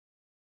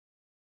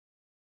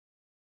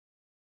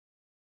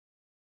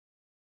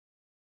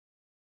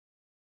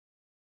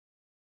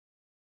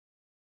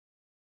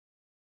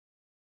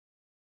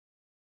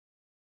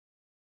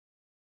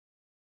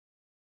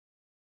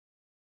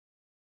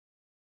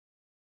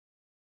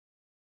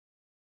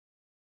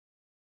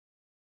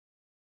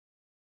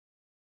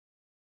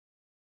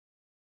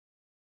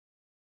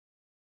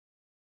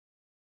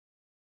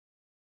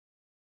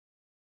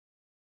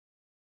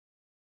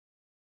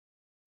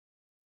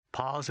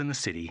Paws in the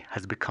City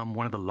has become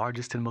one of the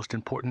largest and most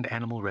important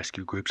animal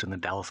rescue groups in the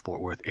Dallas-Fort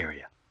Worth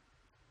area.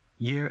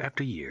 Year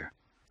after year,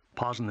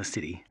 Paws in the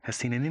City has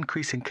seen an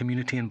increase in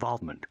community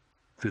involvement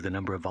through the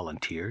number of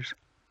volunteers,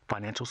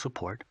 financial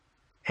support,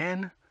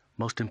 and,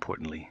 most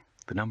importantly,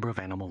 the number of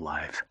animal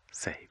lives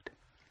saved.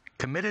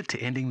 Committed to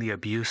ending the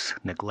abuse,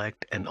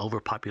 neglect, and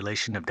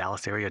overpopulation of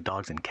Dallas area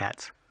dogs and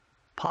cats,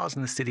 Paws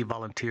in the City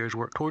volunteers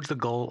work towards the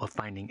goal of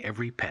finding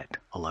every pet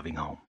a loving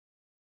home.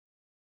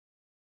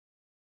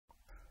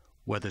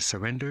 Whether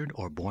surrendered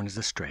or born as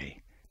a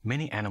stray,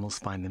 many animals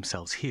find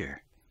themselves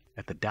here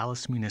at the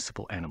Dallas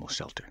Municipal Animal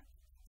Shelter.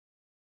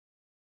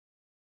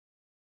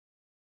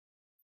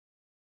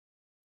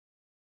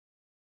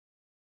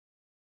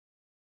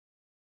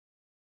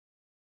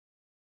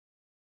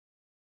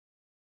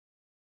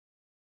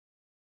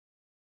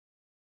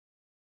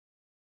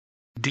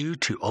 Due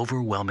to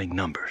overwhelming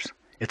numbers,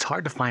 it's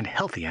hard to find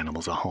healthy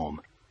animals a home,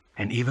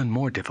 and even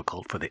more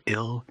difficult for the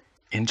ill,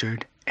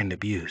 injured, and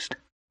abused.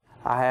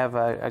 I have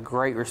a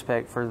great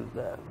respect for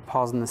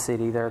Paws in the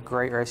City. They're a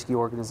great rescue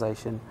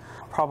organization.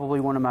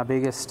 Probably one of my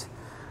biggest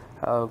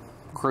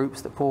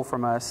groups that pull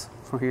from us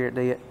from here at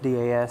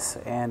DAS,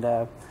 and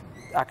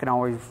I can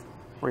always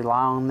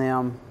rely on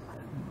them.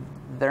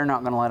 They're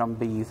not going to let them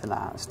be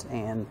euthanized,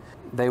 and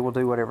they will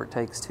do whatever it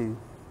takes to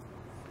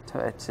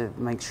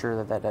make sure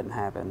that that doesn't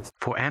happen.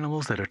 For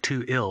animals that are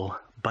too ill,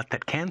 but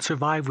that can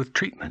survive with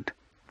treatment,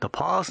 the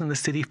Paws in the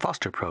City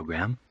foster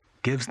program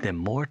gives them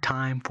more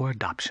time for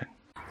adoption.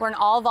 We're an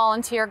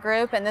all-volunteer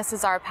group, and this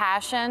is our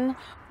passion.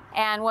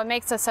 And what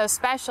makes us so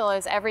special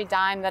is every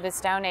dime that is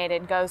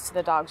donated goes to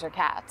the dogs or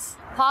cats.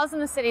 Paws in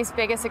the City's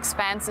biggest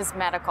expense is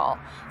medical.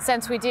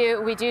 Since we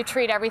do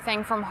treat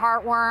everything from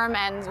heartworm,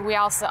 and we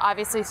also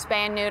obviously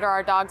spay and neuter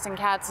our dogs and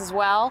cats as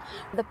well.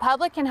 The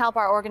public can help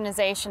our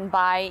organization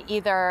by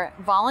either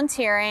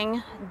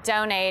volunteering,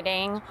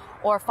 donating,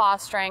 or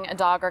fostering a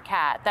dog or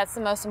cat. That's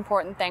the most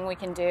important thing we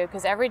can do,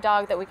 because every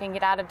dog that we can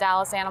get out of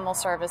Dallas Animal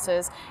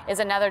Services is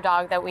another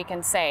dog that we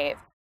can save.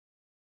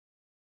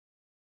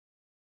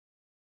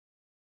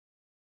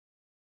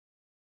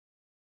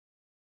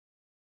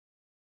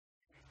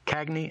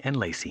 Cagney and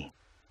Lacey,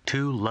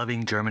 two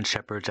loving German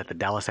shepherds at the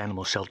Dallas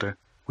Animal Shelter,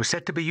 were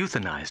set to be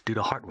euthanized due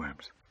to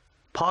heartworms.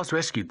 Paws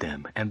rescued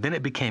them, and then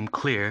it became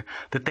clear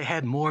that they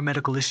had more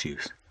medical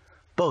issues.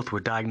 Both were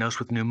diagnosed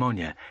with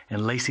pneumonia,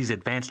 and Lacey's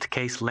advanced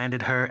case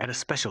landed her at a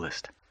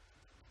specialist.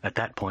 At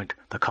that point,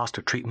 the cost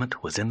of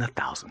treatment was in the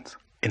thousands.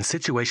 In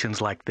situations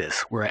like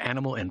this, where an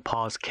animal in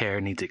Paws care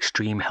needs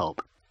extreme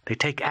help, they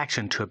take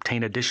action to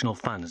obtain additional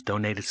funds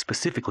donated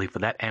specifically for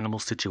that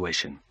animal's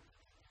situation.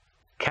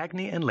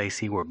 Cagney and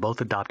Lacey were both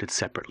adopted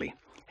separately,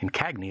 and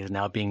Cagney is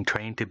now being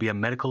trained to be a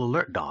medical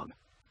alert dog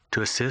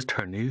to assist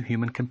her new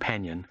human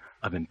companion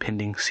of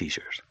impending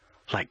seizures.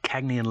 Like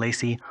Cagney and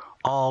Lacey,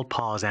 all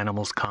Paws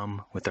animals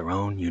come with their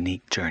own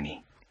unique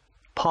journey.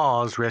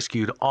 Paws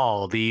rescued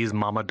all these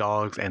mama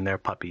dogs and their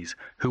puppies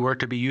who were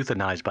to be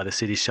euthanized by the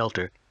city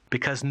shelter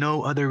because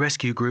no other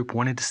rescue group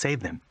wanted to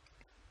save them.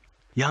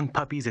 Young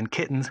puppies and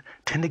kittens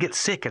tend to get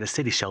sick at a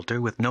city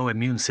shelter with no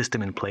immune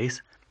system in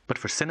place, but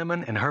for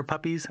Cinnamon and her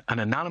puppies, an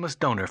anonymous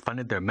donor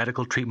funded their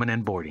medical treatment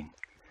and boarding.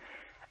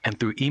 And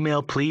through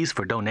email pleas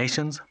for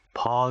donations,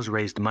 Paws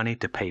raised money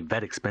to pay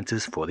vet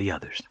expenses for the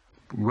others.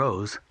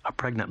 Rose, a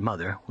pregnant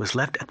mother, was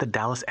left at the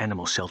Dallas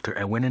Animal Shelter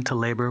and went into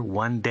labor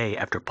one day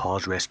after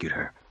Paws rescued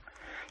her.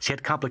 She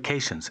had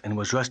complications and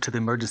was rushed to the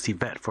emergency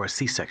vet for a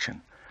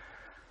C-section.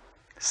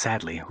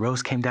 Sadly,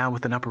 Rose came down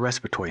with an upper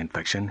respiratory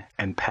infection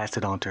and passed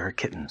it on to her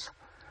kittens.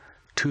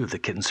 2 of the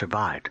kittens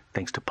survived,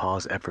 thanks to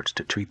Paws' efforts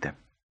to treat them.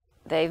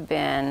 They've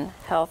been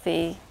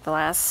healthy. The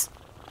last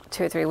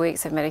 2 or 3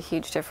 weeks have made a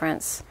huge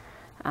difference.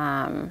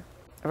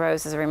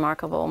 Rose is a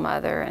remarkable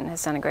mother and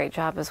has done a great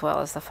job, as well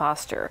as the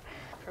foster.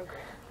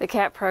 The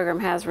cat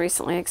program has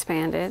recently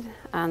expanded.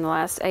 In the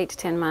last 8 to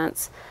 10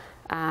 months,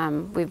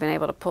 we've been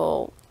able to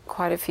pull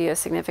quite a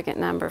significant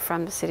number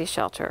from the city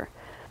shelter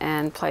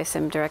and place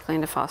them directly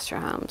into foster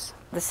homes.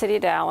 The city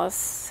of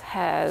Dallas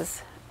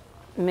has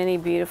many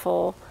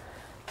beautiful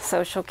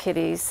social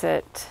kitties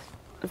that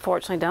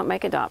unfortunately don't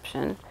make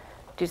adoption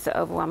due to the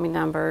overwhelming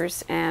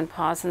numbers, and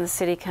Paws in the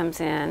City comes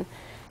in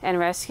and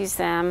rescues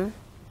them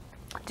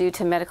due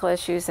to medical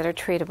issues that are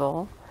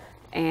treatable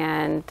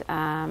and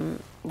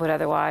would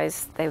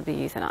otherwise they would be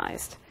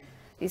euthanized.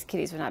 These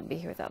kitties would not be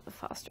here without the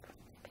foster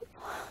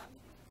people.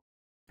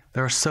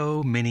 There are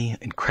so many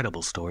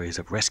incredible stories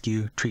of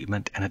rescue,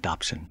 treatment, and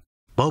adoption.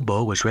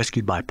 Bobo was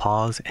rescued by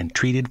Paws and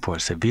treated for a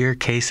severe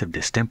case of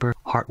distemper,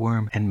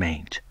 heartworm, and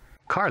mange.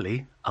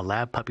 Carly, a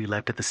lab puppy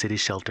left at the city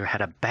shelter,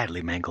 had a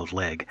badly mangled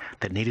leg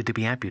that needed to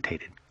be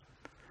amputated.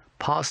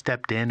 Paws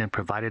stepped in and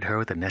provided her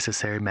with the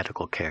necessary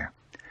medical care.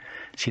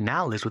 She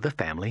now lives with a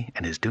family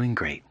and is doing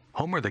great.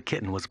 Homer the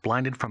kitten was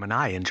blinded from an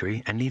eye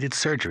injury and needed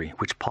surgery,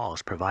 which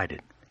Paws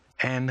provided.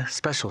 And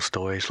special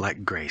stories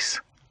like Grace,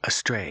 a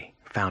stray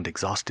found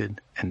exhausted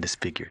and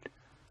disfigured.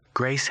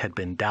 Grace had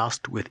been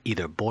doused with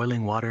either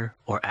boiling water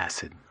or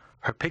acid.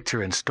 Her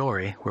picture and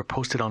story were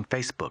posted on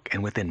Facebook,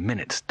 and within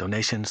minutes,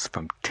 donations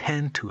from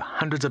 $10 to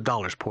hundreds of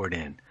dollars poured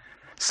in,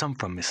 some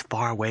from as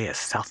far away as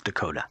South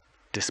Dakota.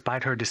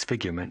 Despite her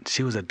disfigurement,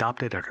 she was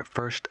adopted at her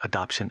first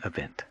adoption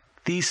event.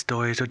 These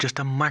stories are just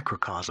a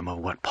microcosm of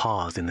what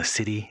Paws in the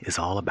City is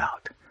all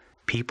about.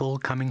 People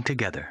coming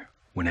together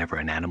whenever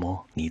an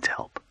animal needs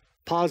help.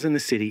 Paws in the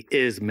City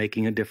is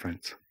making a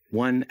difference,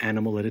 one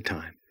animal at a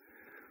time.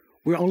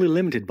 We're only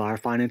limited by our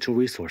financial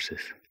resources.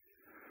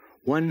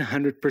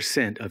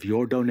 100% of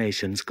your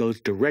donations goes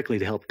directly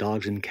to help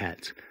dogs and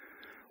cats,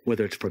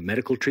 whether it's for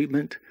medical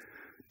treatment,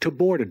 to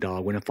board a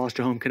dog when a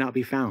foster home cannot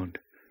be found,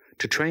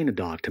 to train a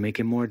dog to make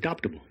him more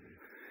adoptable,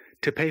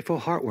 to pay for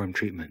heartworm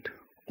treatment,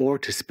 or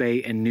to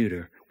spay and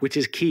neuter, which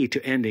is key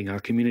to ending our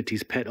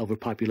community's pet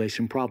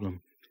overpopulation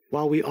problem.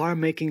 While we are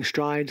making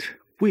strides,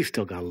 we've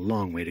still got a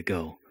long way to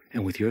go,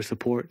 and with your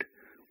support,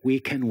 we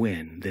can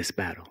win this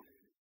battle.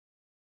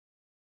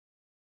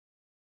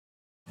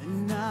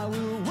 And I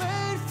will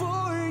wait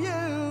for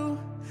you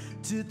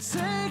to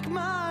take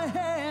my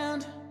hand.